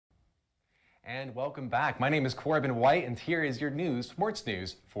And welcome back. My name is Corbin White, and here is your sports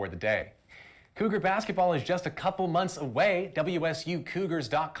news for the day. Cougar basketball is just a couple months away.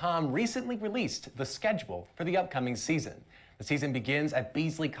 WSUCougars.com recently released the schedule for the upcoming season. The season begins at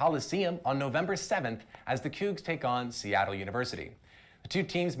Beasley Coliseum on November 7th as the Cougs take on Seattle University. The two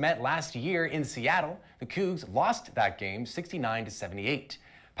teams met last year in Seattle. The Cougs lost that game 69-78.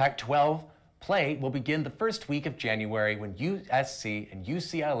 Pac-12 play will begin the first week of January when USC and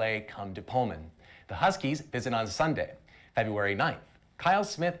UCLA come to Pullman. The Huskies visit on Sunday, February 9th. Kyle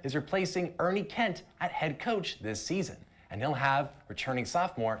Smith is replacing Ernie Kent at head coach this season, and he'll have returning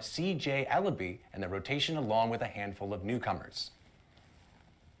sophomore C.J. Ellaby in the rotation along with a handful of newcomers.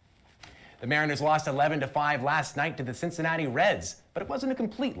 The Mariners lost 11-5 last night to the Cincinnati Reds, but it wasn't a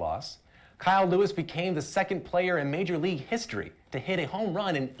complete loss. Kyle Lewis became the second player in Major League history to hit a home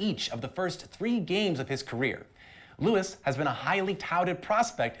run in each of the first 3 games of his career. Lewis has been a highly touted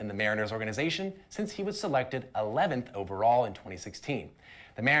prospect in the Mariners organization since he was selected 11th overall in 2016.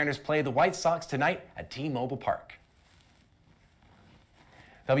 The Mariners play the White Sox tonight at T-Mobile Park.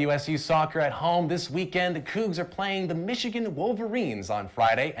 WSU soccer at home this weekend. The Cougs are playing the Michigan Wolverines on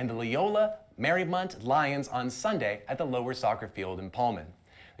Friday and the Loyola Marymount Lions on Sunday at the Lower Soccer Field in Pullman.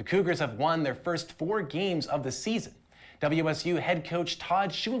 The Cougars have won their first 4 games of the season. WSU head coach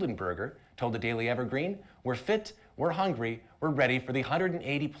Todd Schulenberger told the Daily Evergreen, "We're fit, we're hungry, we're ready for the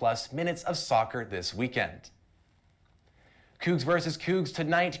 180-plus minutes of soccer this weekend." Cougs versus Cougs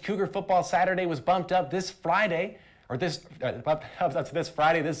tonight. Cougar football Saturday was bumped up this Friday, this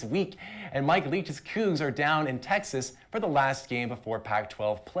Friday this week, and Mike Leach's Cougs are down in Texas for the last game before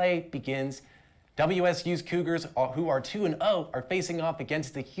Pac-12 play begins. WSU's Cougars, who are 2-0, are facing off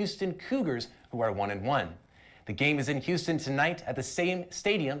against the Houston Cougars, who are 1-1. The game is in Houston tonight at the same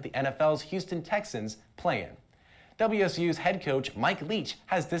stadium the NFL's Houston Texans play in. WSU's head coach Mike Leach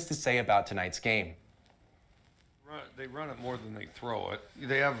has this to say about tonight's game. They run it more than they throw it.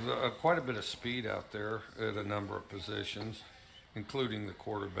 They have quite a bit of speed out there at a number of positions, including the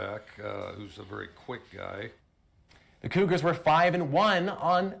quarterback, who's a very quick guy. The Cougars were 5-1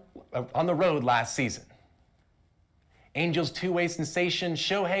 on the road last season. Angels two-way sensation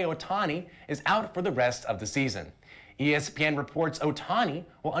Shohei Ohtani is out for the rest of the season. ESPN reports Ohtani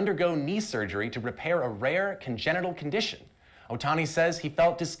will undergo knee surgery to repair a rare congenital condition. Ohtani says he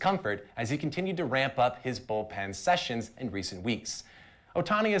felt discomfort as he continued to ramp up his bullpen sessions in recent weeks.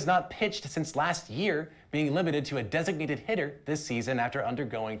 Ohtani has not pitched since last year, being limited to a designated hitter this season after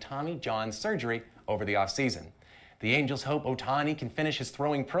undergoing Tommy John surgery over the offseason. The Angels hope Ohtani can finish his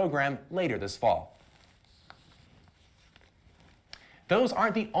throwing program later this fall. Those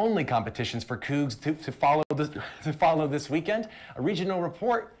aren't the only competitions for Cougs to follow this weekend. A regional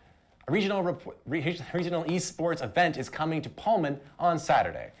esports event is coming to Pullman on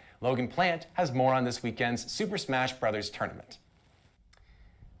Saturday. Logan Plant has more on this weekend's Super Smash Bros. Tournament.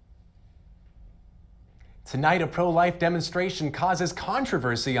 Tonight, a pro-life demonstration causes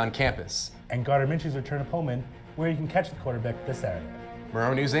controversy on campus. And Goddard Minshew's return to Pullman, where you can catch the quarterback this Saturday.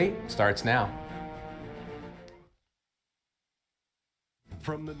 Monroe News 8 starts now.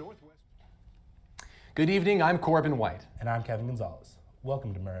 From the Northwest. Good evening, I'm Corbin White. And I'm Kevin Gonzalez.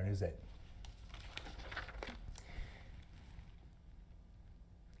 Welcome to Monroe News 8.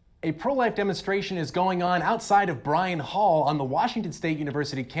 A pro-life demonstration is going on outside of Bryan Hall on the Washington State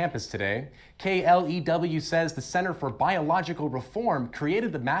University campus today. KLEW says the Center for Biological Reform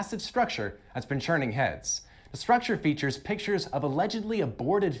created the massive structure that's been churning heads. The structure features pictures of allegedly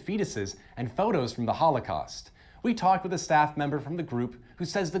aborted fetuses and photos from the Holocaust. We talked with a staff member from the group who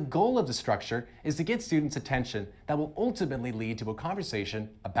says the goal of the structure is to get students' attention that will ultimately lead to a conversation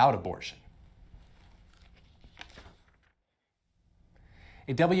about abortion.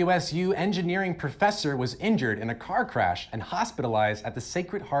 A WSU engineering professor was injured in a car crash and hospitalized at the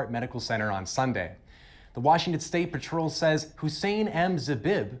Sacred Heart Medical Center on Sunday. The Washington State Patrol says Hussein M.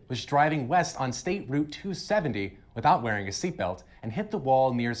 Zabib was driving west on State Route 270 without wearing a seatbelt and hit the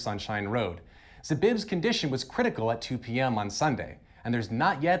wall near Sunshine Road. Zabib's condition was critical at 2 p.m. on Sunday, and there's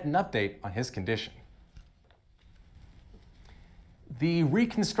not yet an update on his condition. The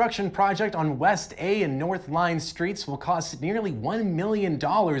reconstruction project on West A and North Line streets will cost nearly $1 million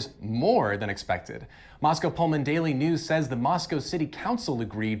more than expected. Moscow Pullman Daily News says the Moscow City Council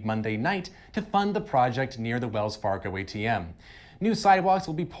agreed Monday night to fund the project near the Wells Fargo ATM. New sidewalks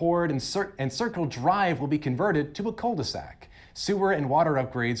will be poured and Circle Drive will be converted to a cul-de-sac. Sewer and water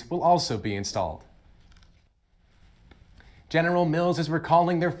upgrades will also be installed. General Mills is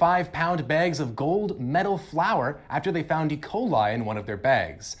recalling their 5-pound bags of gold medal flour after they found E. coli in one of their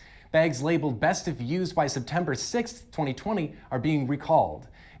bags. Bags labeled best if used by September 6, 2020 are being recalled.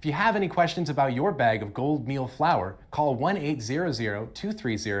 If you have any questions about your bag of gold meal flour, call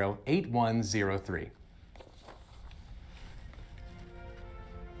 1-800-230-8103.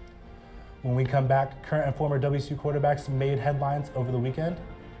 When we come back, current and former WSU quarterbacks made headlines over the weekend.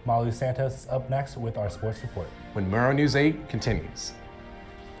 Malu Santos is up next with our sports report. When Murrow News 8 continues.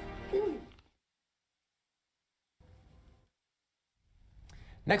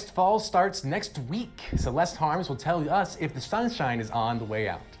 Next fall starts next week. Celeste Harms will tell us if the sunshine is on the way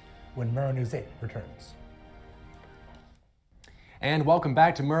out. When Murrow News 8 returns. And welcome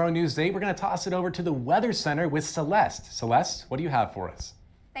back to Murrow News 8. We're going to toss it over to the Weather Center with Celeste. Celeste, what do you have for us?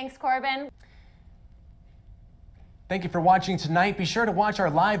 Thanks, Corbin. Thank you for watching tonight. Be sure to watch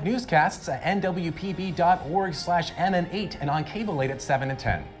our live newscasts at nwpb.org/NN8 and on Cable 8 at 7 and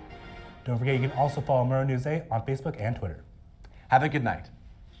 10. Don't forget you can also follow Murrow News 8 on Facebook and Twitter. Have a good night.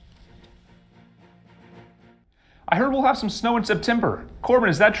 I heard we'll have some snow in September. Corbin,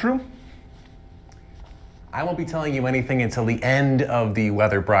 is that true? I won't be telling you anything until the end of the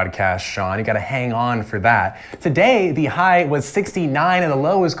weather broadcast, Sean. You got to hang on for that. Today, the high was 69 and the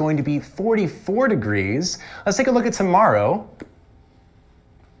low is going to be 44 degrees. Let's take a look at tomorrow.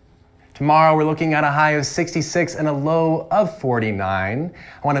 Tomorrow, we're looking at a high of 66 and a low of 49.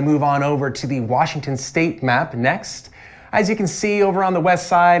 I want to move on over to the Washington State map next. As you can see over on the west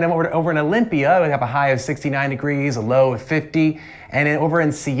side and over in Olympia, we have a high of 69 degrees, a low of 50. And over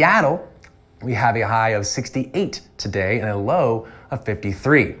in Seattle, we have a high of 68 today and a low of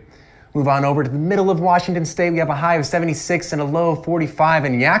 53. Move on over to the middle of Washington State. We have a high of 76 and a low of 45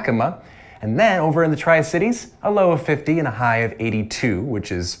 in Yakima. And then over in the Tri-Cities, a low of 50 and a high of 82,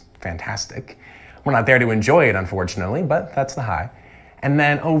 which is fantastic. We're not there to enjoy it, unfortunately, but that's the high. And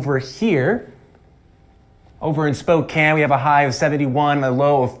then over here, over in Spokane, we have a high of 71, a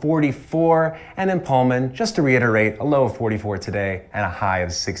low of 44. And in Pullman, just to reiterate, a low of 44 today and a high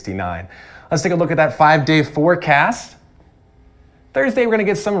of 69. Let's take a look at that 5-day forecast. Thursday, we're going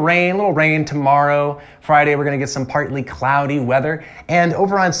to get some rain, a little rain tomorrow. Friday, we're going to get some partly cloudy weather. And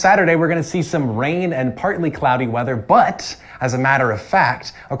over on Saturday, we're going to see some rain and partly cloudy weather. But as a matter of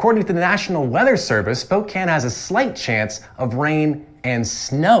fact, according to the National Weather Service, Spokane has a slight chance of rain and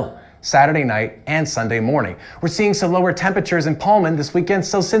snow Saturday night and Sunday morning. We're seeing some lower temperatures in Pullman this weekend,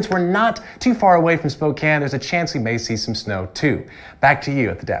 so since we're not too far away from Spokane, there's a chance we may see some snow too. Back to you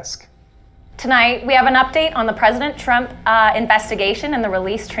at the desk. Tonight, we have an update on the President Trump investigation and the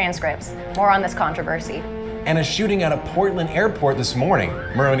released transcripts. More on this controversy. And a shooting at a Portland airport this morning.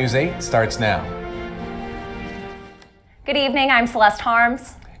 Murrow News 8 starts now. Good evening, I'm Celeste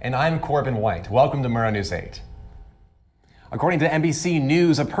Harms. And I'm Corbin White. Welcome to Murrow News 8. According to NBC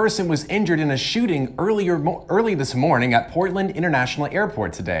News, a person was injured in a shooting early this morning at Portland International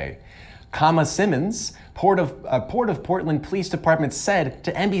Airport today. Kama Simmons, Port of Portland Police Department, said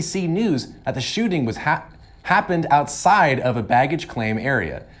to NBC News that the shooting was happened outside of a baggage claim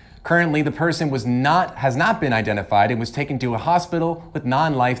area. Currently, the person has not been identified and was taken to a hospital with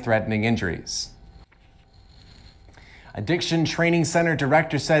non-life-threatening injuries. Addiction Training Center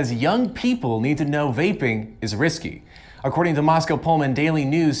director says young people need to know vaping is risky. According to Moscow Pullman Daily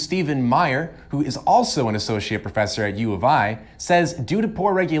News, Stephen Meyer, who is also an associate professor at U of I, says due to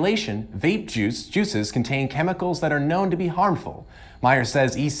poor regulation, vape juices contain chemicals that are known to be harmful. Meyer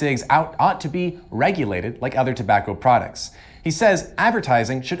says e-cigs ought to be regulated like other tobacco products. He says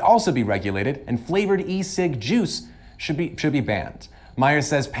advertising should also be regulated and flavored e-cig juice should be banned. Meyer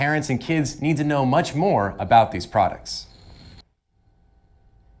says parents and kids need to know much more about these products.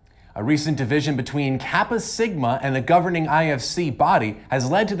 A recent division between Kappa Sigma and the governing IFC body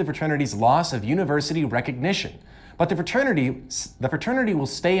has led to the fraternity's loss of university recognition. But the fraternity will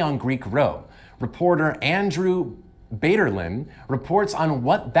stay on Greek Row. Reporter Andrew Baderlin reports on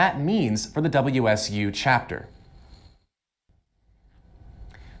what that means for the WSU chapter.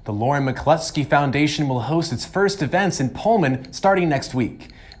 The Lauren McCluskey Foundation will host its first events in Pullman starting next week.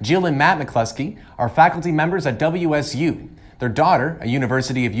 Jill and Matt McCluskey are faculty members at WSU. Their daughter, a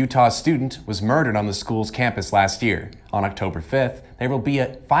University of Utah student, was murdered on the school's campus last year. On October 5th, there will be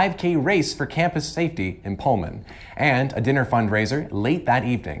a 5K race for campus safety in Pullman and a dinner fundraiser late that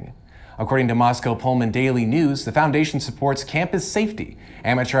evening. According to Moscow Pullman Daily News, the foundation supports campus safety,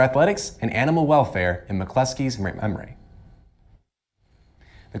 amateur athletics, and animal welfare in McCluskey's memory.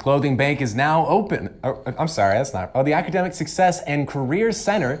 The Clothing Bank is now open. The Academic Success and Career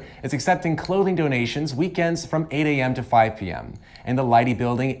Center is accepting clothing donations weekends from 8 a.m. to 5 p.m. In the Leidy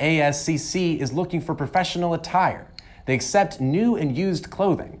Building, ASCC is looking for professional attire. They accept new and used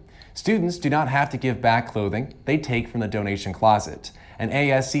clothing. Students do not have to give back clothing they take from the donation closet. An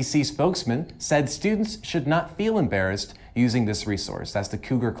ASCC spokesman said students should not feel embarrassed using this resource. That's the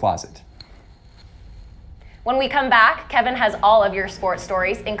Cougar Closet. When we come back, Kevin has all of your sports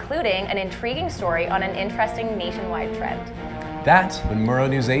stories, including an intriguing story on an interesting nationwide trend. That's when Murrow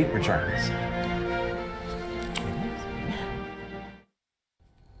News 8 returns.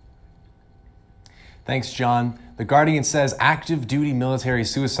 Thanks, John. The Guardian says active duty military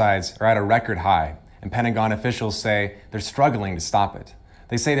suicides are at a record high, and Pentagon officials say they're struggling to stop it.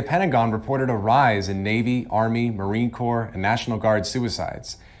 They say the Pentagon reported a rise in Navy, Army, Marine Corps, and National Guard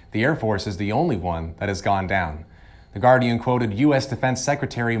suicides. The Air Force is the only one that has gone down. The Guardian quoted U.S. Defense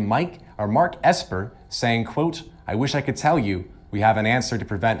Secretary Mark Esper saying, quote, "I wish I could tell you we have an answer to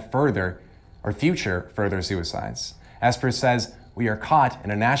prevent future further suicides." Esper says, "We are caught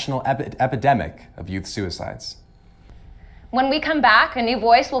in a national epidemic of youth suicides." When we come back, a new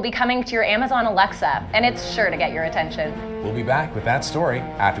voice will be coming to your Amazon Alexa, and it's sure to get your attention. We'll be back with that story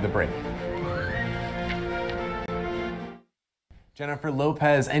after the break. Jennifer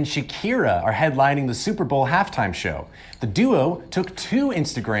Lopez and Shakira are headlining the Super Bowl halftime show. The duo took to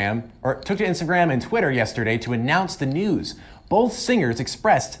Instagram and Twitter yesterday to announce the news. Both singers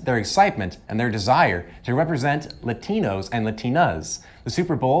expressed their excitement and their desire to represent Latinos and Latinas. The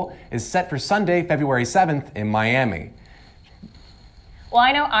Super Bowl is set for Sunday, February 7th in Miami. Well,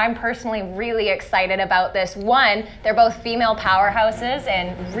 I know I'm personally really excited about this. One, they're both female powerhouses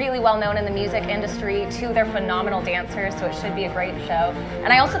and really well known in the music industry. Two, they're phenomenal dancers, so it should be a great show.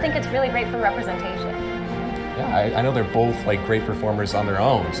 And I also think it's really great for representation. Yeah, I know they're both like great performers on their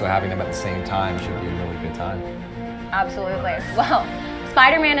own, so having them at the same time should be a really good time. Absolutely. Well,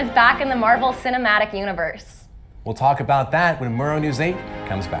 Spider-Man is back in the Marvel Cinematic Universe. We'll talk about that when Murrow News 8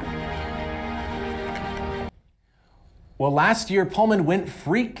 comes back. Well, last year, Pullman went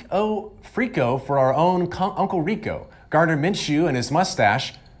freako for our own Uncle Rico. Gardner Minshew and his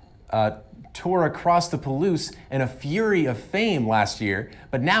mustache tore across the Palouse in a fury of fame last year,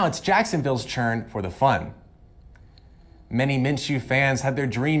 but now it's Jacksonville's turn for the fun. Many Minshew fans had their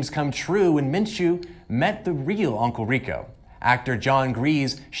dreams come true when Minshew met the real Uncle Rico. Actor John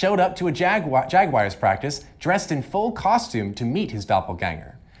Grease showed up to a Jaguars practice dressed in full costume to meet his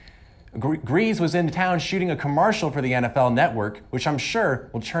doppelganger. Grease was in town shooting a commercial for the NFL Network, which I'm sure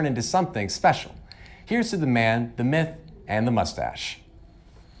will turn into something special. Here's to the man, the myth, and the mustache.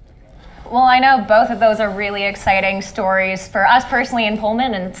 Well, I know both of those are really exciting stories for us personally in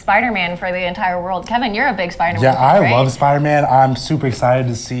Pullman and Spider-Man for the entire world. Kevin, you're a big Spider-Man fan, I right? love Spider-Man. I'm super excited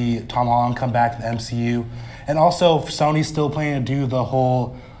to see Tom Holland come back to the MCU. And also, Sony's still planning to do the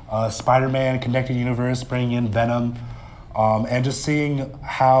whole Spider-Man connected universe, bringing in Venom, and just seeing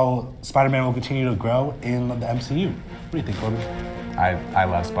how Spider-Man will continue to grow in the MCU. What do you think, Corbin? I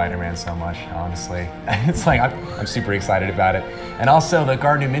love Spider-Man so much, honestly. It's like, I'm super excited about it. And also the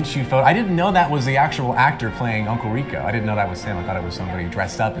Gardner Minshew photo, I didn't know that was the actual actor playing Uncle Rico. I didn't know that was him. I thought it was somebody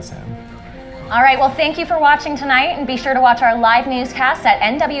dressed up as him. All right, well, thank you for watching tonight, and be sure to watch our live newscasts at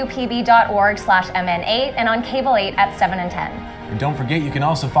nwpb.org/MN8 and on Cable 8 at 7 and 10. And don't forget, you can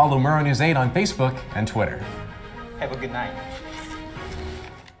also follow Murrow News 8 on Facebook and Twitter. Have a good night.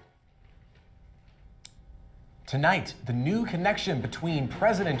 Tonight, the new connection between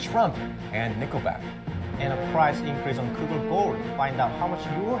President Trump and Nickelback. And a price increase on Cougar Gold. Find out how much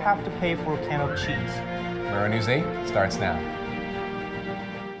you will have to pay for a can of cheese. Murrow News 8 starts now.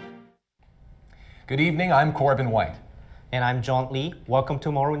 Good evening, I'm Corbin White. And I'm John Lee. Welcome to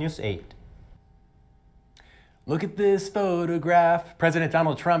Murrow News 8. Look at this photograph. President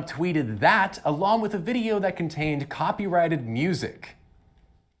Donald Trump tweeted that along with a video that contained copyrighted music.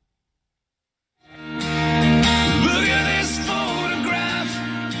 Look at this photograph.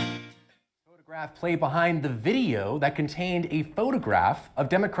 Photograph played behind the video that contained a photograph of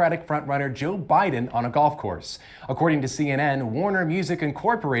Democratic frontrunner Joe Biden on a golf course. According to CNN, Warner Music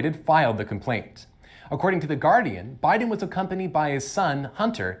Incorporated filed the complaint. According to The Guardian, Biden was accompanied by his son,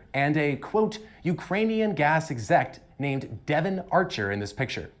 Hunter, and a, quote, Ukrainian gas exec named Devin Archer in this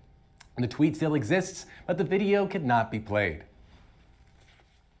picture. The tweet still exists, but the video could not be played.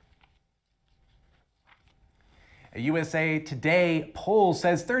 A USA Today poll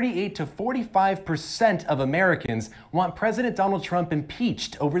says 38 to 45% of Americans want President Donald Trump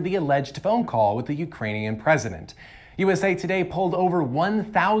impeached over the alleged phone call with the Ukrainian president. USA Today polled over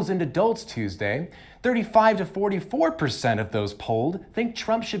 1,000 adults Tuesday. 35 to 44% of those polled think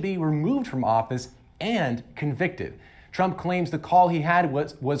Trump should be removed from office and convicted. Trump claims the call he had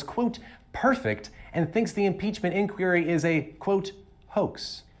was quote, perfect, and thinks the impeachment inquiry is a, quote,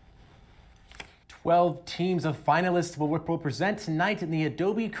 hoax. 12 teams of finalists will present tonight in the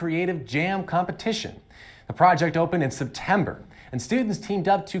Adobe Creative Jam competition. The project opened in September, and students teamed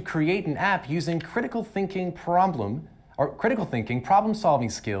up to create an app using critical thinking problem critical thinking, problem-solving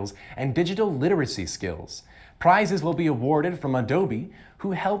skills, and digital literacy skills. Prizes will be awarded from Adobe,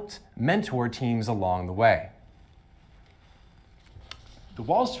 who helped mentor teams along the way. The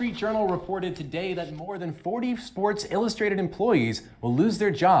Wall Street Journal reported today that more than 40 Sports Illustrated employees will lose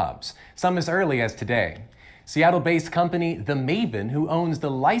their jobs, some as early as today. Seattle-based company The Maven, who owns the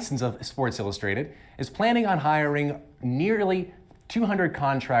license of Sports Illustrated, is planning on hiring nearly 200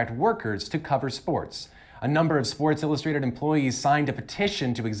 contract workers to cover sports. A number of Sports Illustrated employees signed a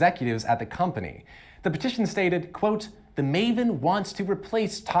petition to executives at the company. The petition stated, quote, "The Maven wants to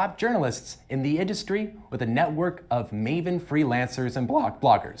replace top journalists in the industry with a network of Maven freelancers and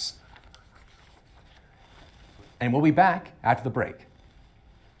bloggers." And we'll be back after the break.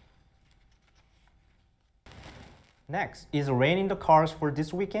 Next, is it raining the cars for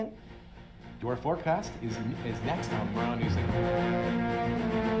this weekend? Your forecast is next on Morale News 8.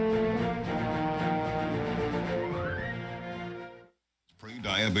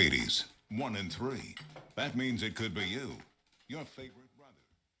 Pre-diabetes, 1 in 3. That means it could be you, your favorite brother,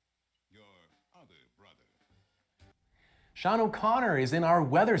 your other brother. Sean O'Connor is in our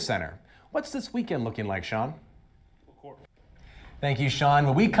weather center. What's this weekend looking like, Sean? Thank you, Sean.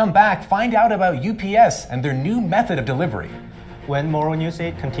 When we come back, find out about UPS and their new method of delivery. When Morrow News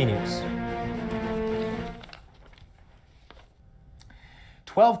 8 continues.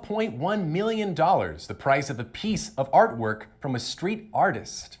 $12.1 million, the price of a piece of artwork from a street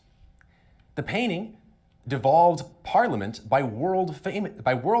artist. The painting devolved Parliament by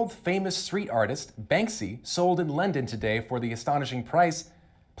world-famous street artist Banksy, sold in London today for the astonishing price,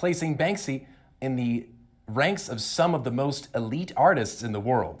 placing Banksy in the ranks of some of the most elite artists in the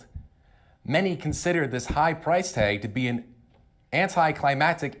world. Many consider this high price tag to be an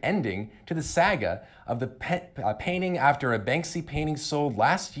anticlimactic ending to the saga of the painting after a Banksy painting sold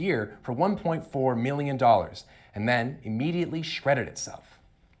last year for $1.4 million and then immediately shredded itself.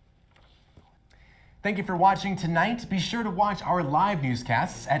 Thank you for watching tonight. Be sure to watch our live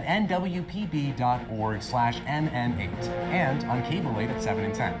newscasts at nwpb.org/mn8 and on Cable 8 at 7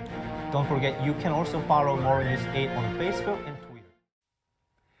 and 10. Don't forget, you can also follow Morrow News 8 on Facebook and Twitter.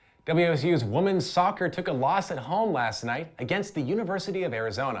 WSU's women's soccer took a loss at home last night against the University of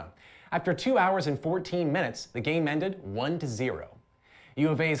Arizona. After 2 hours and 14 minutes, the game ended 1-0. U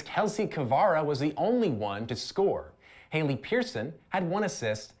of A's Kelsey Cavara was the only one to score. Haley Pearson had 1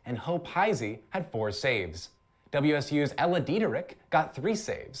 assist and Hope Heisey had 4 saves. WSU's Ella Dieterich got 3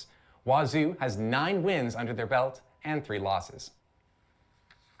 saves. Wazoo has 9 wins under their belt and 3 losses.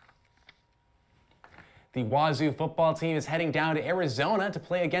 The Wazoo football team is heading down to Arizona to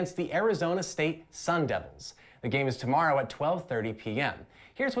play against the Arizona State Sun Devils. The game is tomorrow at 12:30 p.m.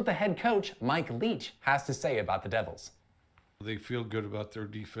 Here's what the head coach, Mike Leach, has to say about the Devils. They feel good about their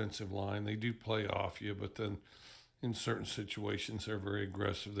defensive line. They do play off you, but then in certain situations they're very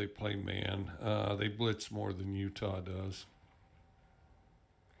aggressive. They play man. They blitz more than Utah does.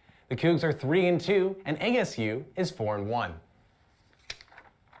 The Cougs are 3-2 and ASU is 4-1.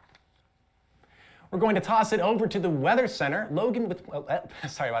 We're going to toss it over to the Weather Center. Logan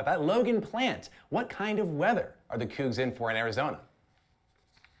Plant. What kind of weather are the Cougs in for in Arizona?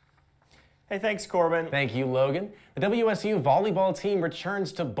 Hey, thanks, Corbin. Thank you, Logan. The WSU volleyball team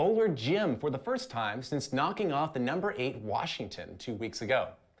returns to Boulder Gym for the first time since knocking off the number 8 Washington 2 weeks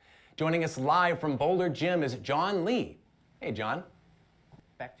ago. Joining us live from Boulder Gym is John Lee. Hey, John.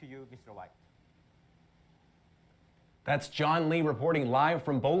 Back to you, Mr. White. That's John Lee reporting live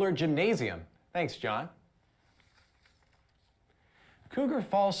from Boulder Gymnasium. Thanks, John. Cougar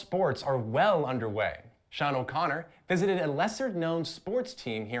Fall sports are well underway. Sean O'Connor visited a lesser-known sports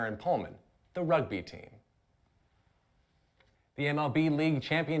team here in Pullman, the rugby team. The MLB League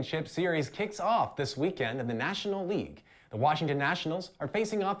Championship Series kicks off this weekend in the National League. The Washington Nationals are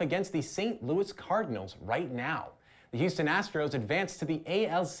facing off against the St. Louis Cardinals right now. The Houston Astros advanced to the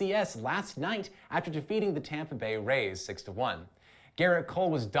ALCS last night after defeating the Tampa Bay Rays 6-1. Garrett Cole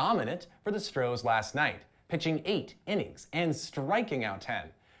was dominant for the Stros last night, pitching 8 innings and striking out 10.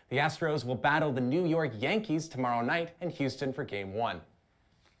 The Astros will battle the New York Yankees tomorrow night in Houston for Game 1.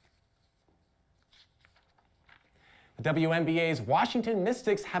 The WNBA's Washington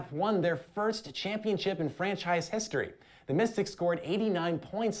Mystics have won their first championship in franchise history. The Mystics scored 89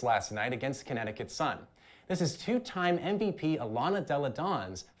 points last night against Connecticut Sun. This is 2-time MVP Alana Delle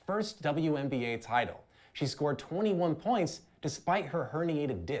Donne's first WNBA title. She scored 21 points despite her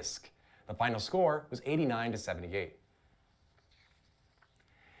herniated disc. The final score was 89-78.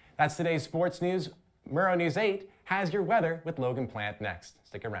 That's today's sports news. Morrow News 8 has your weather with Logan Plant next.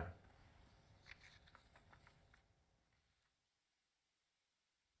 Stick around.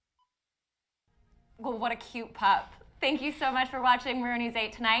 Well, what a cute pup. Thank you so much for watching Maroon News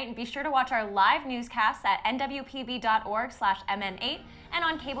 8 tonight, and be sure to watch our live newscasts at nwpb.org/mn8 and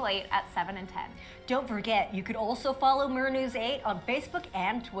on Cable 8 at 7 and 10. Don't forget, you could also follow Maroon News 8 on Facebook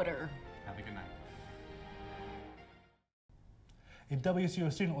and Twitter. Have a good night. A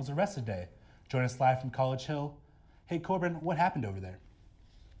WSU student was arrested today. Join us live from College Hill. Hey Corbin, what happened over there?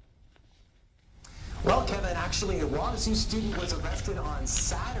 Well, Kevin, actually a Wazoo student was arrested on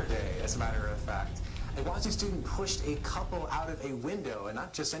Saturday, as a matter of fact. A Wazoo student pushed a couple out of a window, and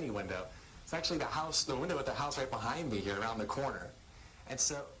not just any window. It's actually the window at the house right behind me here around the corner. And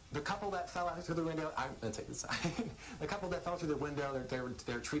so the couple that fell out through the window, I'm going to take this side. The couple that fell through the window,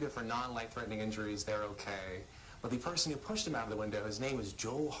 they're treated for non-life-threatening injuries. They're okay. But the person who pushed him out of the window, his name was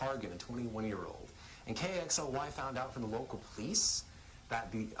Joel Hargan, a 21-year-old. And KXLY found out from the local police that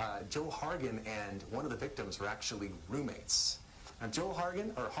Joe Hargan and one of the victims were actually roommates. Now, Joe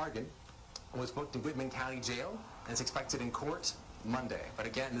Hargan was booked in Whitman County Jail and is expected in court Monday. But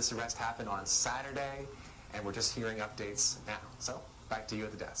again, this arrest happened on Saturday, and we're just hearing updates now. So, back to you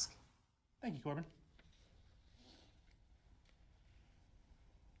at the desk. Thank you, Corbin.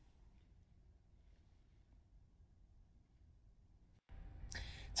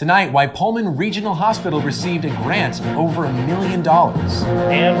 Tonight, why Pullman Regional Hospital received a grant of over $1 million.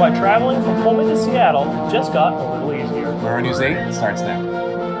 And why traveling from Pullman to Seattle just got a little easier. Maroon News 8 starts now.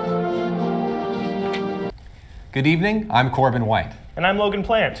 Good evening, I'm Corbin White. And I'm Logan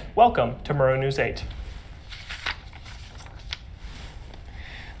Plant. Welcome to Maroon News 8.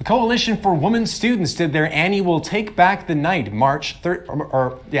 The Coalition for Women Students did their annual Take Back the Night March Thursday.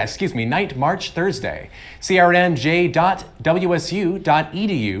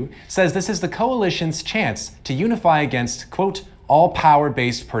 CRNJ.wsu.edu says this is the coalition's chance to unify against, quote, all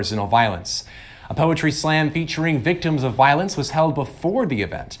power-based personal violence. A poetry slam featuring victims of violence was held before the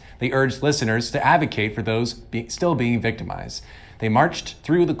event. They urged listeners to advocate for those still being victimized. They marched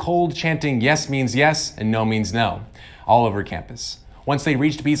through the cold chanting yes means yes and no means no all over campus. Once they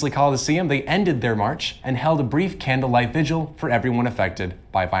reached Beasley Coliseum, they ended their march and held a brief candlelight vigil for everyone affected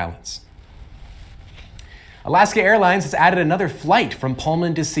by violence. Alaska Airlines has added another flight from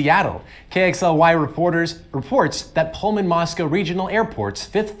Pullman to Seattle. KXLY reports that Pullman Moscow Regional Airport's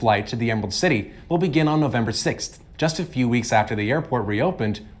 5th flight to the Emerald City will begin on November 6th, just a few weeks after the airport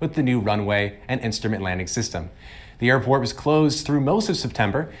reopened with the new runway and instrument landing system. The airport was closed through most of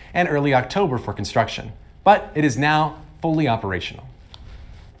September and early October for construction, but it is now fully operational.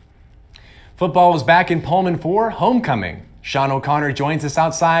 Football is back in Pullman for homecoming. Sean O'Connor joins us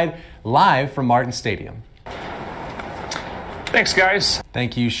outside live from Martin Stadium. Thanks, guys.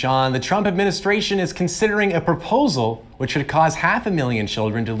 Thank you, Sean. The Trump administration is considering a proposal which would cause 500,000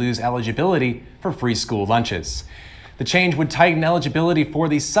 children to lose eligibility for free school lunches. The change would tighten eligibility for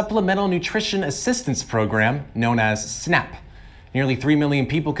the Supplemental Nutrition Assistance Program, known as SNAP. Nearly 3 million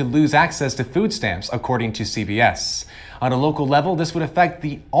people could lose access to food stamps, according to CBS. On a local level, this would affect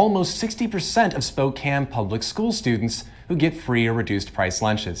the almost 60% of Spokane public school students who get free or reduced price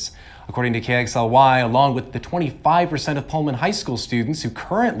lunches. According to KXLY, along with the 25% of Pullman high school students who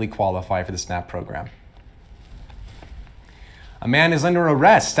currently qualify for the SNAP program. A man is under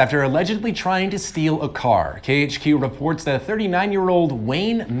arrest after allegedly trying to steal a car. KHQ reports that a 39-year-old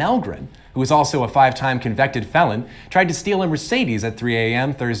Wayne Melgren, who is also a 5-time convicted felon, tried to steal a Mercedes at 3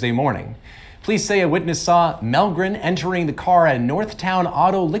 a.m. Thursday morning. Police say a witness saw Melgren entering the car at Northtown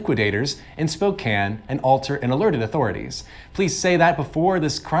Auto Liquidators in Spokane and alerted authorities. Police say that before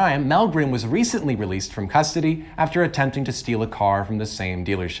this crime, Melgren was recently released from custody after attempting to steal a car from the same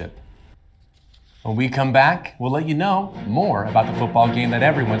dealership. When we come back, we'll let you know more about the football game that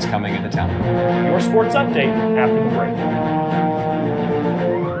everyone's coming into town. Your sports update after the break.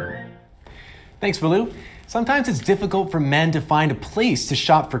 Thanks, Baloo. Sometimes it's difficult for men to find a place to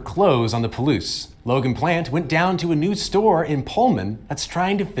shop for clothes on the Palouse. Logan Plant went down to a new store in Pullman that's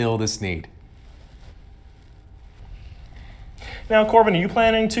trying to fill this need. Now, Corbin, are you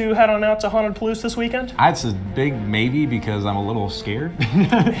planning to head on out to Haunted Palouse this weekend? It's a big maybe because I'm a little scared.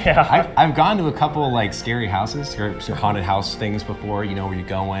 Yeah. I've gone to a couple like scary houses, or haunted house things before, you know, where you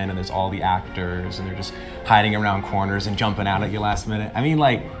go in and there's all the actors and they're just hiding around corners and jumping out at you last minute. I mean,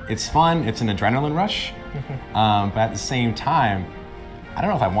 like, it's fun, it's an adrenaline rush, but at the same time, I don't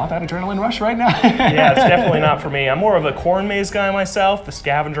know if I want that adrenaline rush right now. Yeah, it's definitely not for me. I'm more of a corn maze guy myself. The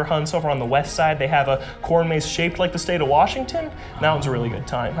scavenger hunts over on the west side, they have a corn maze shaped like the state of Washington. That one's a really good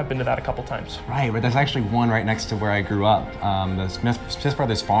time. I've been to that a couple times. Right, but there's actually one right next to where I grew up, the Smith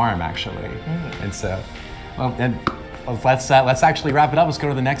Brothers Farm, actually. And so, well, and let's actually wrap it up. Let's go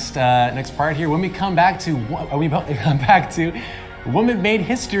to the next part here. When we come back to Women made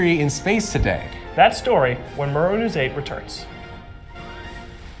history in space today. That story when Murrow News 8 returns.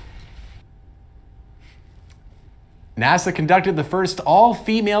 NASA conducted the first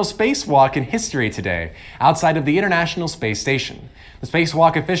all-female spacewalk in history today, outside of the International Space Station. The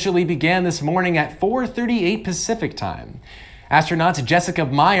spacewalk officially began this morning at 4:38 Pacific time. Astronauts Jessica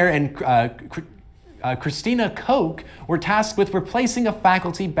Meyer and Christina Koch were tasked with replacing a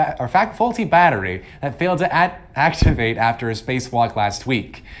faulty battery that failed to activate after a spacewalk last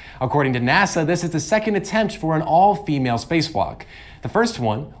week. According to NASA, this is the second attempt for an all-female spacewalk. The first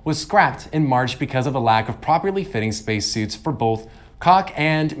one was scrapped in March because of a lack of properly fitting spacesuits for both Koch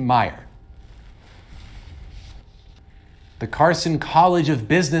and Meyer. The Carson College of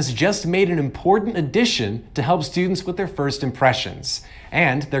Business just made an important addition to help students with their first impressions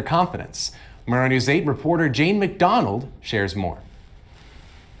and their confidence. Murrow News 8 reporter Jane McDonald shares more.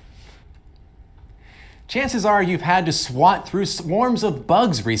 Chances are you've had to swat through swarms of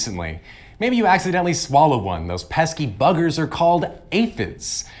bugs recently. Maybe you accidentally swallow one. Those pesky buggers are called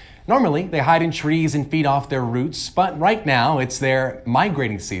aphids. Normally, they hide in trees and feed off their roots, but right now it's their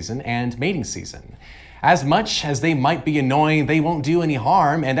migrating season and mating season. As much as they might be annoying, they won't do any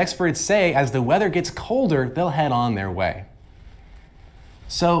harm, and experts say as the weather gets colder, they'll head on their way.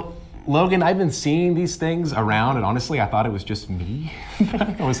 So, Logan, I've been seeing these things around, and honestly, I thought it was just me.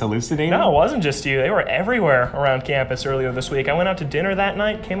 I was hallucinating. No, it wasn't just you. They were everywhere around campus earlier this week. I went out to dinner that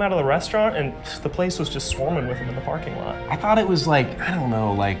night, came out of the restaurant, and the place was just swarming with them in the parking lot. I thought it was like, I don't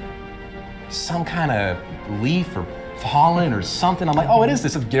know, like some kind of leaf or pollen or something. I'm like, oh, it is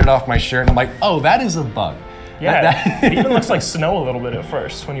this. I get it off my shirt, and I'm like, oh, that is a bug. Yeah, it even looks like snow a little bit at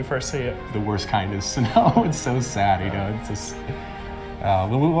first when you first see it. The worst kind of snow. It's so sad, you know. It's just. We're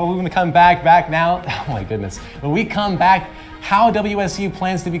going to come back now. Oh my goodness. When we come back, how WSU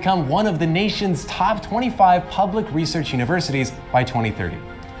plans to become one of the nation's top 25 public research universities by 2030.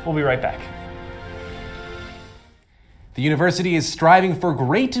 We'll be right back. The university is striving for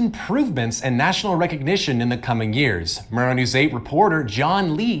great improvements and national recognition in the coming years. Murrow News 8 reporter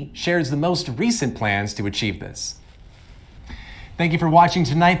John Lee shares the most recent plans to achieve this. Thank you for watching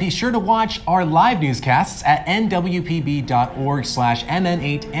tonight. Be sure to watch our live newscasts at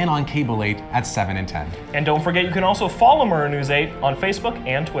nwpb.org/mn8 and on Cable 8 at 7 and 10. And don't forget, you can also follow Murrow News 8 on Facebook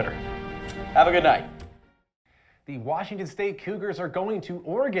and Twitter. Have a good night. The Washington State Cougars are going to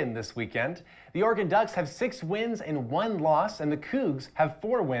Oregon this weekend. The Oregon Ducks have 6 wins and 1 loss, and the Cougs have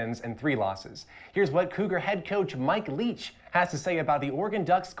 4 wins and 3 losses. Here's what Cougar head coach Mike Leach has to say about the Oregon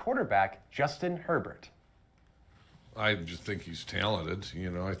Ducks quarterback, Justin Herbert. I just think he's talented. You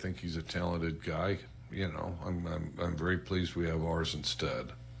know, I think he's a talented guy. You know, I'm very pleased we have ours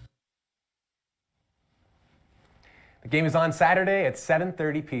instead. The game is on Saturday at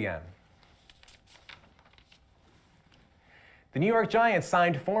 7:30 p.m. The New York Giants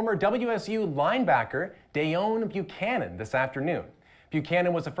signed former WSU linebacker Deone Buchanan this afternoon.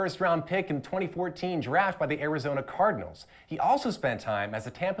 Buchanan was a first-round pick in the 2014 draft by the Arizona Cardinals. He also spent time as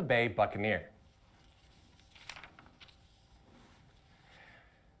a Tampa Bay Buccaneer.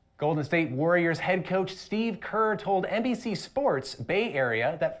 Golden State Warriors head coach Steve Kerr told NBC Sports Bay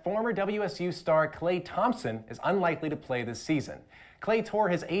Area that former WSU star Klay Thompson is unlikely to play this season. Klay tore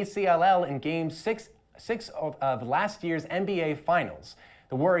his ACL in Game 6 of last year's NBA Finals.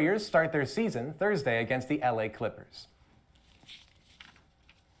 The Warriors start their season Thursday against the LA Clippers.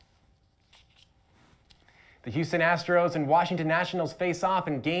 The Houston Astros and Washington Nationals face off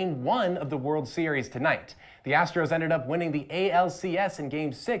in Game 1 of the World Series tonight. The Astros ended up winning the ALCS in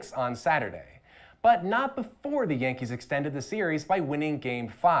Game 6 on Saturday, but not before the Yankees extended the series by winning Game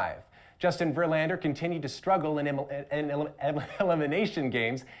 5. Justin Verlander continued to struggle in elimination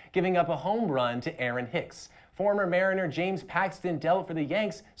games, giving up a home run to Aaron Hicks. Former Mariner James Paxton dealt for the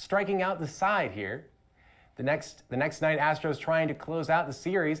Yanks, striking out the side here. The next night, Astros trying to close out the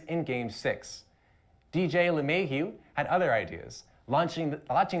series in Game 6. DJ LeMahieu had other ideas, launching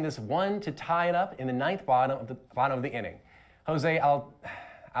this one to tie it up in the ninth bottom of the inning. Jose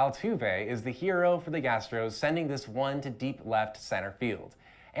Altuve is the hero for the Astros, sending this one to deep left center field.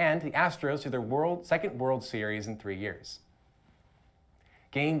 And the Astros to their second World Series in 3 years.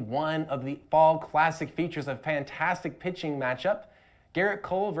 Game 1 of the Fall Classic features a fantastic pitching matchup, Garrett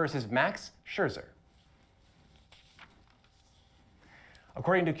Cole versus Max Scherzer.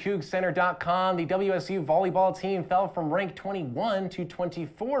 According to CougCenter.com, the WSU volleyball team fell from rank 21 to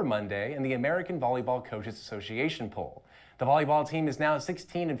 24 Monday in the American Volleyball Coaches Association poll. The volleyball team is now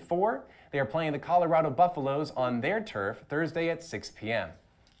 16-4. They are playing the Colorado Buffaloes on their turf Thursday at 6 p.m.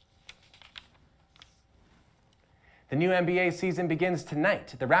 The new NBA season begins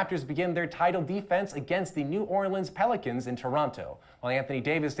tonight. The Raptors begin their title defense against the New Orleans Pelicans in Toronto. while Anthony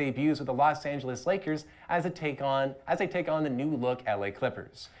Davis debuts with the Los Angeles Lakers as they take on the new-look LA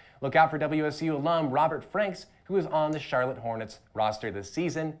Clippers. Look out for WSU alum Robert Franks, who is on the Charlotte Hornets roster this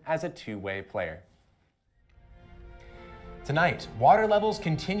season as a two-way player. Tonight, water levels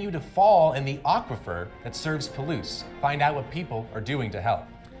continue to fall in the aquifer that serves Palouse. Find out what people are doing to help.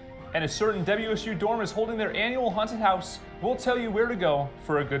 And a certain WSU dorm is holding their annual haunted house. We'll tell you where to go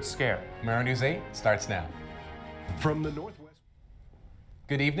for a good scare. Murrow News 8 starts now. From the Northwest.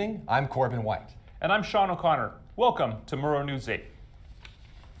 Good evening, I'm Corbin White. And I'm Sean O'Connor. Welcome to Murrow News 8.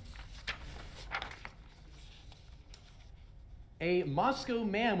 A Moscow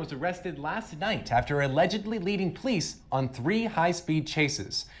man was arrested last night after allegedly leading police on 3 high-speed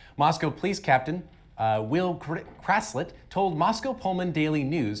chases. Moscow Police Captain Will Kraslet told Moscow Pullman Daily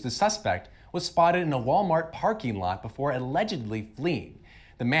News the suspect was spotted in a Walmart parking lot before allegedly fleeing.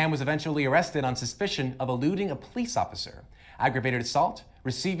 The man was eventually arrested on suspicion of eluding a police officer, aggravated assault,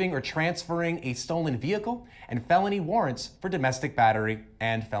 receiving or transferring a stolen vehicle, and felony warrants for domestic battery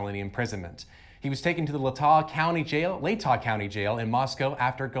and felony imprisonment. He was taken to the Latah County Jail in Moscow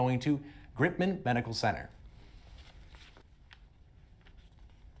after going to Gripman Medical Center.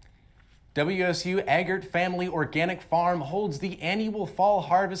 WSU Eggert Family Organic Farm holds the annual Fall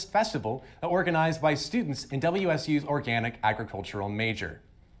Harvest Festival organized by students in WSU's organic agricultural major.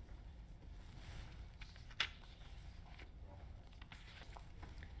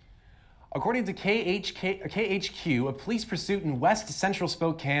 According to KHQ, a police pursuit in West Central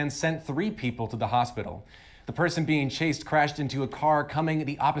Spokane sent 3 people to the hospital. The person being chased crashed into a car coming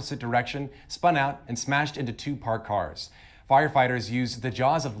the opposite direction, spun out, and smashed into 2 parked cars. Firefighters used the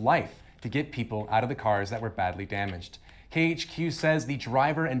jaws of life to get people out of the cars that were badly damaged. KHQ says the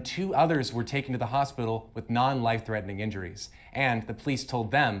driver and 2 others were taken to the hospital with non-life-threatening injuries. And the police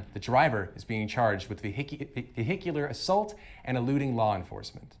told them the driver is being charged with vehicular assault and eluding law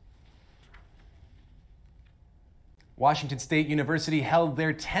enforcement. Washington State University held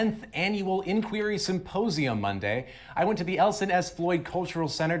their 10th annual Inquiry Symposium Monday. I went to the Elson S. Floyd Cultural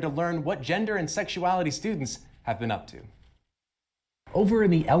Center to learn what gender and sexuality students have been up to. Over in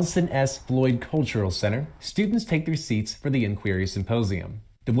the Elson S. Floyd Cultural Center, students take their seats for the Inquiry Symposium.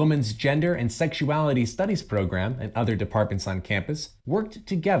 The Women's Gender and Sexuality Studies program and other departments on campus worked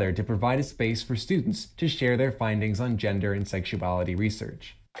together to provide a space for students to share their findings on gender and sexuality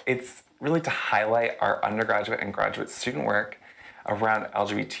research. It's really to highlight our undergraduate and graduate student work around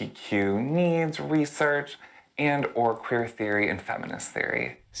LGBTQ needs, research, and or queer theory and feminist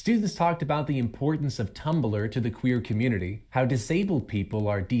theory. Students talked about the importance of Tumblr to the queer community, how disabled people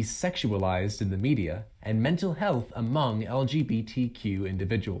are desexualized in the media, and mental health among LGBTQ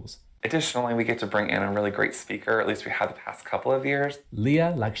individuals. Additionally, we get to bring in a really great speaker, at least we have the past couple of years.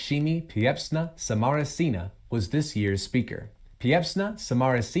 Leah Lakshmi Piepzna Samarasina was this year's speaker. Piepzna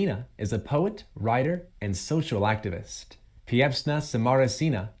Samarasina is a poet, writer, and social activist. Piepzna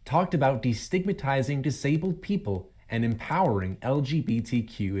Samarasina talked about destigmatizing disabled people and empowering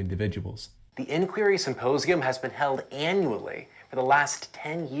LGBTQ individuals. The Inquiry Symposium has been held annually for the last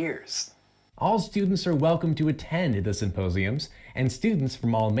 10 years. All students are welcome to attend the symposiums, and students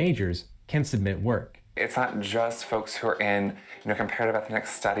from all majors can submit work. It's not just folks who are in comparative ethnic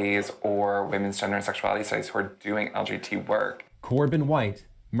studies or women's gender and sexuality studies who are doing LGBT work. Corbin White,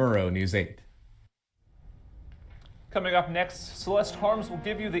 Murrow News 8. Coming up next, Celeste Harms will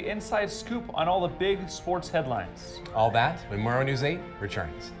give you the inside scoop on all the big sports headlines. All that when Murrow News 8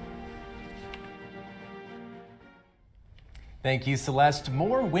 returns. Thank you, Celeste.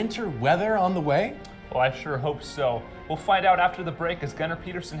 More winter weather on the way? Well, I sure hope so. We'll find out after the break as Gunnar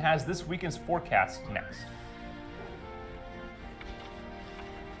Peterson has this weekend's forecast next.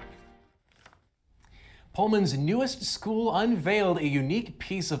 Pullman's newest school unveiled a unique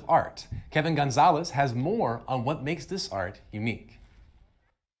piece of art. Kevin Gonzalez has more on what makes this art unique.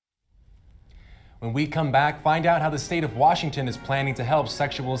 When we come back, find out how the state of Washington is planning to help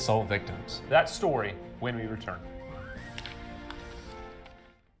sexual assault victims. That story when we return.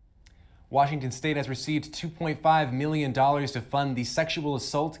 Washington State has received $2.5 million to fund the Sexual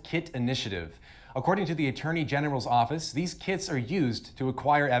Assault Kit Initiative. According to the Attorney General's office, these kits are used to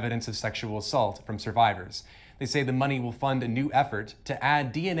acquire evidence of sexual assault from survivors. They say the money will fund a new effort to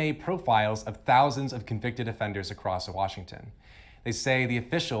add DNA profiles of thousands of convicted offenders across Washington. They say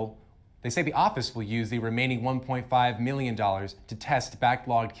the office will use the remaining $1.5 million to test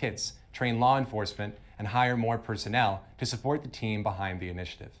backlogged kits, train law enforcement, and hire more personnel to support the team behind the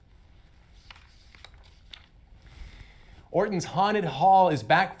initiative. Orton's Haunted Hall is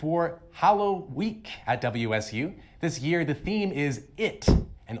back for Hallow Week at WSU. This year, the theme is It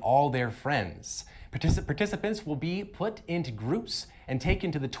and All Their Friends. Participants will be put into groups and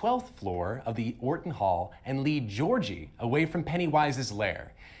taken to the 12th floor of the Orton Hall and lead Georgie away from Pennywise's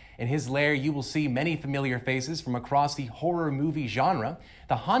lair. In his lair, you will see many familiar faces from across the horror movie genre.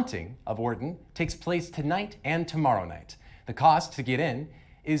 The Haunting of Orton takes place tonight and tomorrow night. The cost to get in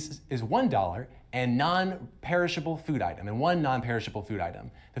is $1 and non-perishable food item, and one non-perishable food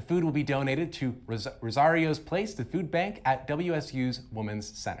item. The food will be donated to Rosario's Place, the food bank at WSU's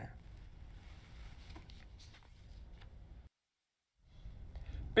Women's Center.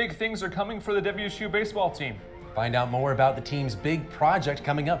 Big things are coming for the WSU baseball team. Find out more about the team's big project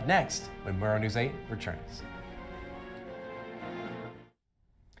coming up next when Murrow News 8 returns.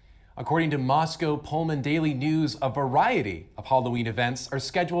 According to Moscow Pullman Daily News, a variety of Halloween events are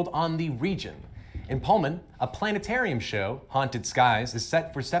scheduled on the region. In Pullman, a planetarium show, Haunted Skies, is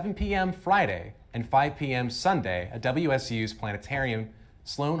set for 7 p.m. Friday and 5 p.m. Sunday at WSU's planetarium,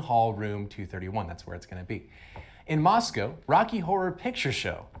 Sloan Hall, room 231. That's where it's going to be. In Moscow, Rocky Horror Picture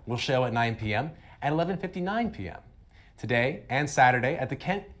Show will show at 9 p.m. at 11:59 p.m. Today and Saturday at the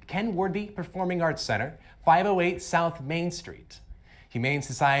Ken Worthy Performing Arts Center, 508 South Main Street. Humane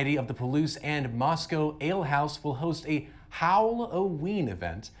Society of the Palouse and Moscow Ale House will host a Howl-O-Ween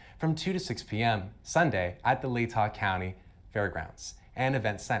event from 2 to 6 p.m. Sunday at the Latah County Fairgrounds and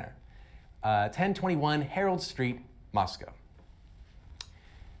Event Center, 1021 Harold Street, Moscow.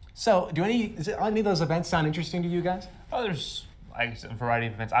 So, does any of those events sound interesting to you guys? Oh, there's I guess a variety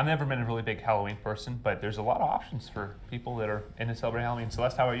of events. I've never been a really big Halloween person, but there's a lot of options for people that are into celebrating Halloween.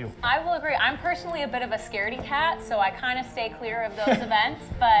 Celeste, how are you? I will agree. I'm personally a bit of a scaredy cat, so I kind of stay clear of those events,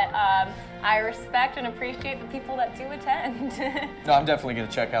 but I respect and appreciate the people that do attend. No, I'm definitely going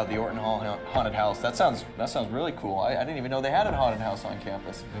to check out the Orton Hall Haunted House. That sounds really cool. I didn't even know they had a haunted house on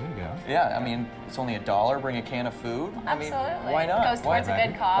campus. There you go. Yeah, I mean, it's only $1. Bring a can of food. Absolutely. I mean, why not? It goes towards a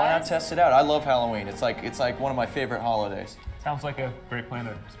good cause. Why not test it out? I love Halloween. It's like one of my favorite holidays. Sounds like a great plan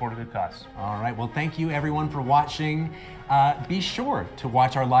to support a good cause. All right, well, thank you everyone for watching. Be sure to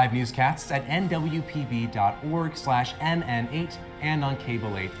watch our live newscasts at nwpb.org/NN8 and on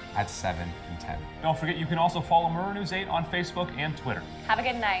Cable 8 at 7 and 10. Don't forget, you can also follow Murrow News 8 on Facebook and Twitter. Have a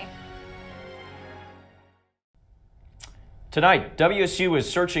good night. Tonight, WSU is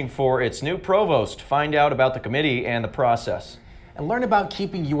searching for its new provost. Find out about the committee and the process. And learn about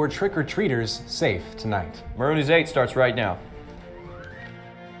keeping your trick-or-treaters safe tonight. Murrow News 8 starts right now.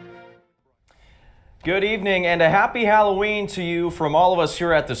 Good evening and a happy Halloween to you from all of us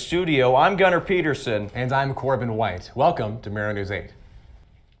here at the studio. I'm Gunnar Peterson. And I'm Corbin White. Welcome to Murrow News 8.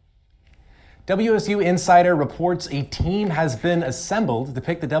 WSU Insider reports a team has been assembled to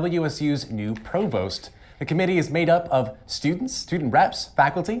pick the WSU's new provost. The committee is made up of students, student reps,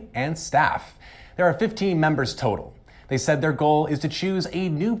 faculty, and staff. There are 15 members total. They said their goal is to choose a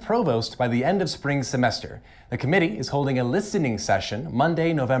new provost by the end of spring semester. The committee is holding a listening session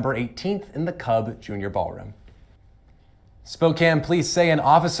Monday, November 18th in the Cub Junior Ballroom. Spokane police say an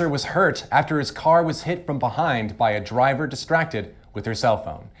officer was hurt after his car was hit from behind by a driver distracted with her cell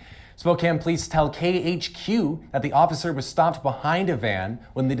phone. Spokane police tell KHQ that the officer was stopped behind a van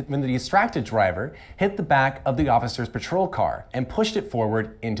when the distracted driver hit the back of the officer's patrol car and pushed it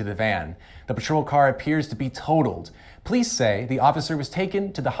forward into the van. The patrol car appears to be totaled. Police say the officer was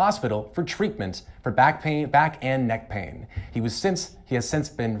taken to the hospital for treatment for back and neck pain. He has since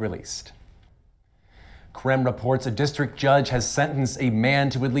been released. KREM reports a district judge has sentenced a man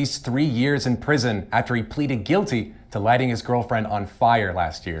to at least 3 years in prison after he pleaded guilty to lighting his girlfriend on fire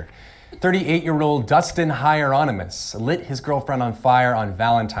last year. 38-year-old Dustin Hieronymus lit his girlfriend on fire on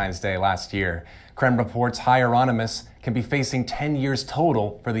Valentine's Day last year. KREM reports Hieronymus can be facing 10 years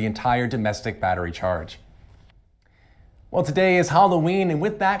total for the entire domestic battery charge. Well, today is Halloween, and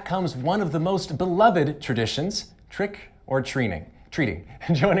with that comes one of the most beloved traditions, trick or treating.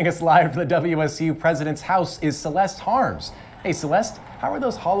 Joining us live from the WSU President's House is Celeste Harms. Hey, Celeste, how are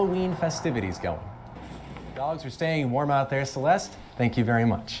those Halloween festivities going? Dogs are staying warm out there, Celeste. Thank you very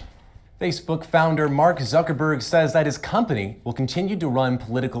much. Facebook founder Mark Zuckerberg says that his company will continue to run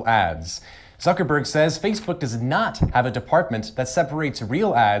political ads. Zuckerberg says Facebook does not have a department that separates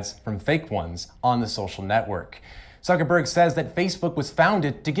real ads from fake ones on the social network. Zuckerberg says that Facebook was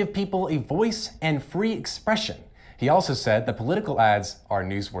founded to give people a voice and free expression. He also said that political ads are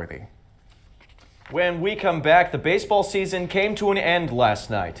newsworthy. When we come back, the baseball season came to an end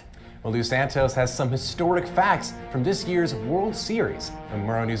last night. Well, Lou Santos has some historic facts from this year's World Series when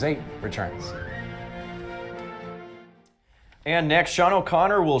Murrow News 8 returns. And next, Sean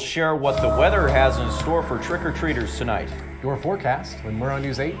O'Connor will share what the weather has in store for trick-or-treaters tonight. Your forecast when Murrow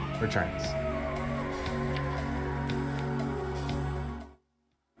News 8 returns.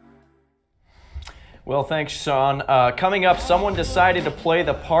 Well, thanks, Sean. Coming up, someone decided to play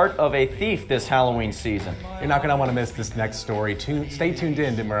the part of a thief this Halloween season. You're not going to want to miss this next story. Stay tuned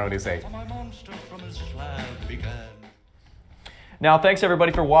in to Murrow News 8. Now, thanks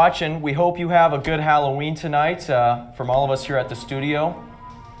everybody for watching. We hope you have a good Halloween tonight from all of us here at the studio.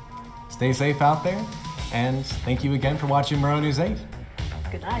 Stay safe out there, and thank you again for watching Murrow News 8.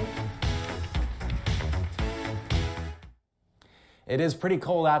 Good night. It is pretty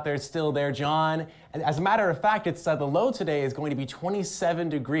cold out there still there, John. And as a matter of fact, it's the low today is going to be 27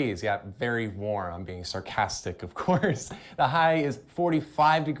 degrees. Yeah, very warm. I'm being sarcastic, of course. The high is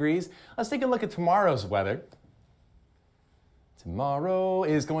 45 degrees. Let's take a look at tomorrow's weather. Tomorrow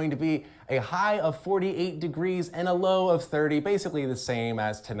is going to be a high of 48 degrees and a low of 30, basically the same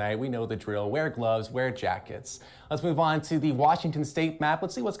as tonight. We know the drill. Wear gloves, wear jackets. Let's move on to the Washington State map.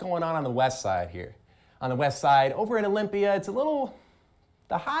 Let's see what's going on the west side here. On the west side, over in Olympia, it's a little,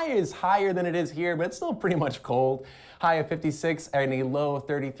 the high is higher than it is here, but it's still pretty much cold. High of 56 and a low of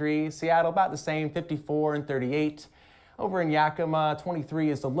 33. Seattle, about the same, 54 and 38. Over in Yakima, 23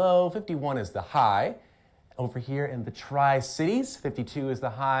 is the low, 51 is the high. Over here in the Tri-Cities, 52 is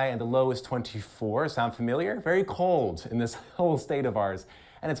the high and the low is 24. Sound familiar? Very cold in this whole state of ours.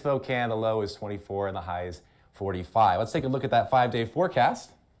 And it's Spokane, the low is 24 and the high is 45. Let's take a look at that 5-day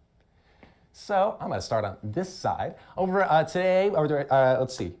forecast. So I'm going to start on this side. Over today,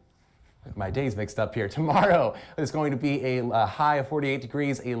 let's see. My day's mixed up here. Tomorrow is going to be a high of 48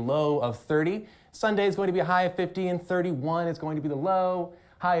 degrees, a low of 30. Sunday is going to be a high of 50 and 31 is going to be the low.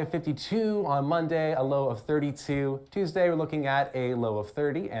 High of 52 on Monday, a low of 32. Tuesday, we're looking at a low of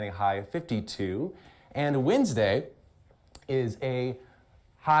 30 and a high of 52. And Wednesday is a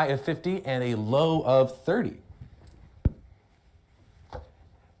high of 50 and a low of 30.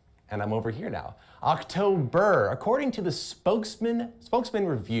 And I'm over here now. October, according to the Spokesman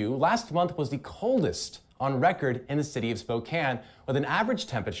Review, last month was the coldest on record in the city of Spokane with an average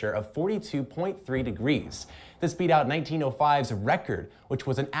temperature of 42.3 degrees. This beat out 1905's record, which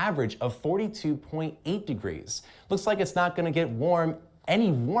was an average of 42.8 degrees. Looks like it's not going to get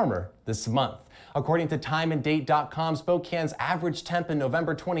any warmer this month. According to timeanddate.com, Spokane's average temp in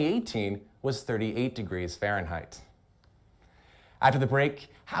November 2018 was 38 degrees Fahrenheit. After the break,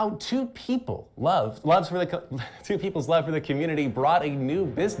 how two people's love for the community brought a new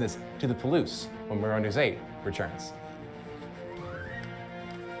business to the Palouse when Murrow News 8 returns.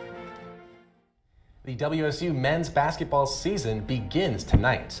 The WSU men's basketball season begins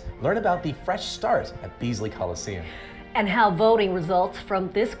tonight. Learn about the fresh start at Beasley Coliseum. And how voting results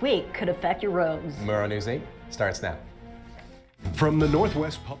from this week could affect your roads. Murrow News 8 starts now. From the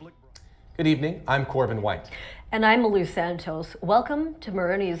Northwest Public. Good evening, I'm Corbin White. And I'm Malou Santos. Welcome to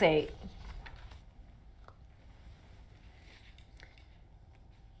Murrow News 8.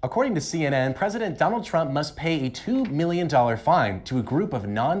 According to CNN, President Donald Trump must pay a $2 million fine to a group of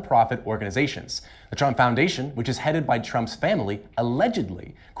nonprofit organizations. The Trump Foundation, which is headed by Trump's family,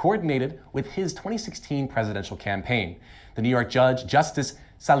 allegedly coordinated with his 2016 presidential campaign. The New York judge, Justice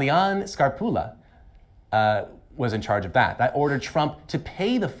Salian Scarpula, was in charge of that. That ordered Trump to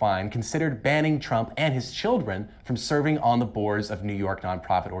pay the fine, considered banning Trump and his children from serving on the boards of New York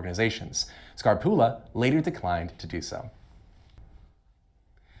nonprofit organizations. Scarpula later declined to do so.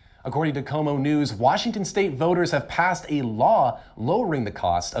 According to Como News, Washington state voters have passed a law lowering the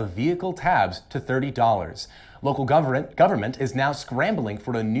cost of vehicle tabs to $30. Local government is now scrambling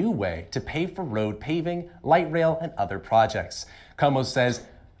for a new way to pay for road paving, light rail, and other projects. Como says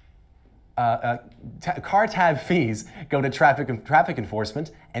car tab fees go to traffic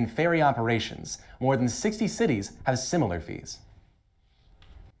enforcement and ferry operations. More than 60 cities have similar fees.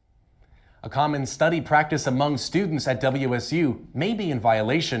 A common study practice among students at WSU may be in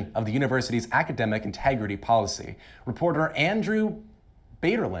violation of the university's academic integrity policy. Reporter Andrew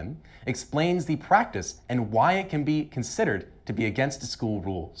Baderlin explains the practice and why it can be considered to be against the school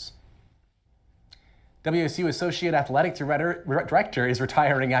rules. WSU Associate Athletic Director is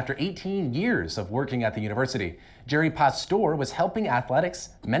retiring after 18 years of working at the university. Jerry Pastor was helping athletics,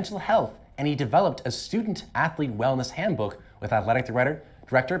 mental health, and he developed a student-athlete wellness handbook with athletic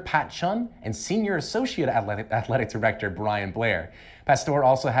director Pat Chun and Senior Associate Athletic Director Brian Blair. Pastor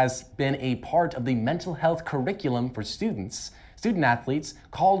also has been a part of the mental health curriculum for student-athletes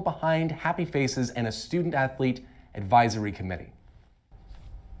called Behind Happy Faces and a student-athlete advisory committee.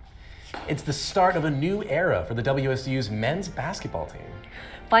 It's the start of a new era for the WSU's men's basketball team.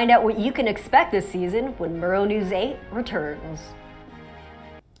 Find out what you can expect this season when Murrow News 8 returns.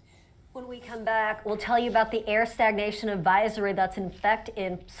 When we come back, we'll tell you about the air stagnation advisory that's in effect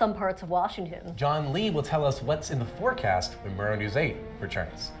in some parts of Washington. John Lee will tell us what's in the forecast when Murrow News 8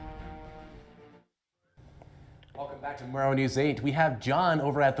 returns. Welcome back to Tomorrow News 8. We have John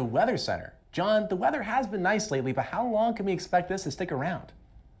over at the Weather Center. John, the weather has been nice lately, but how long can we expect this to stick around?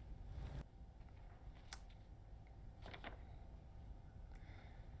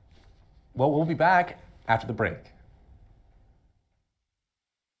 Well, we'll be back after the break.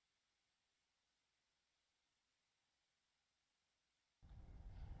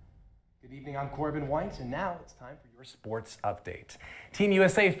 Good evening, I'm Corbin White, and now it's time for your sports update. Team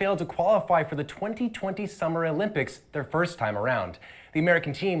USA failed to qualify for the 2020 Summer Olympics their first time around. The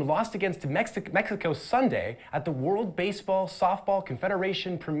American team lost against Mexico Sunday at the World Baseball Softball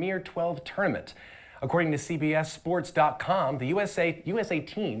Confederation Premier 12 tournament. According to CBSSports.com, the USA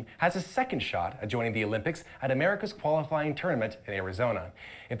team has a second shot at joining the Olympics at America's qualifying tournament in Arizona.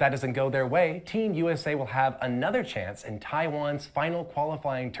 If that doesn't go their way, Team USA will have another chance in Taiwan's final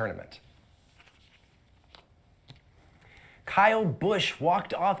qualifying tournament. Kyle Busch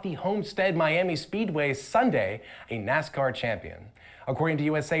walked off the Homestead Miami Speedway Sunday, a NASCAR champion. According to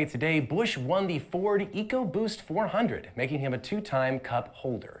USA Today, Busch won the Ford EcoBoost 400, making him a two-time Cup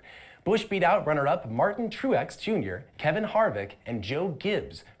holder. Busch beat out runner-up Martin Truex Jr., Kevin Harvick, and Joe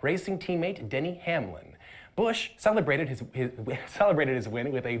Gibbs, racing teammate Denny Hamlin. Busch celebrated his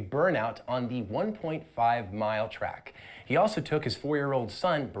win with a burnout on the 1.5-mile track. He also took his 4-year-old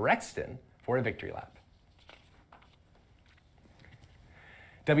son, Brexton, for a victory lap.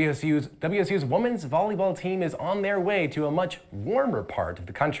 WSU's women's volleyball team is on their way to a much warmer part of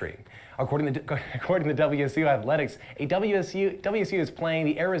the country. According to WSU Athletics, WSU is playing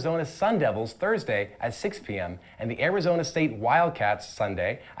the Arizona Sun Devils Thursday at 6 p.m. and the Arizona State Wildcats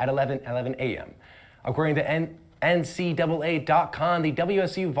Sunday at 11 a.m. According to NCAA.com, the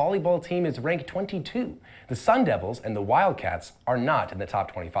WSU volleyball team is ranked 22. The Sun Devils and the Wildcats are not in the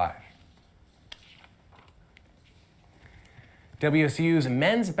top 25. WSU's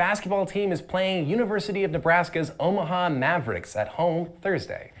men's basketball team is playing University of Nebraska's Omaha Mavericks at home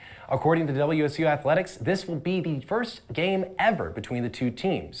Thursday. According to WSU Athletics, this will be the first game ever between the two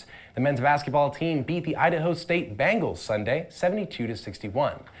teams. The men's basketball team beat the Idaho State Bengals Sunday,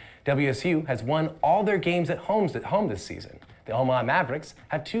 72-61. WSU has won all their games at home this season. The Omaha Mavericks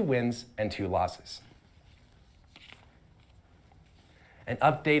have 2 wins and 2 losses. An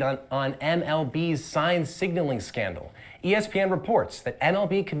update on MLB's sign signaling scandal. ESPN reports that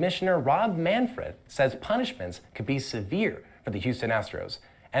MLB Commissioner Rob Manfred says punishments could be severe for the Houston Astros.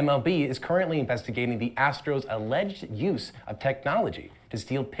 MLB is currently investigating the Astros' alleged use of technology to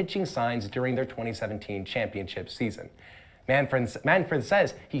steal pitching signs during their 2017 championship season. Manfred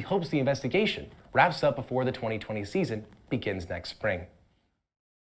says he hopes the investigation wraps up before the 2020 season begins next spring.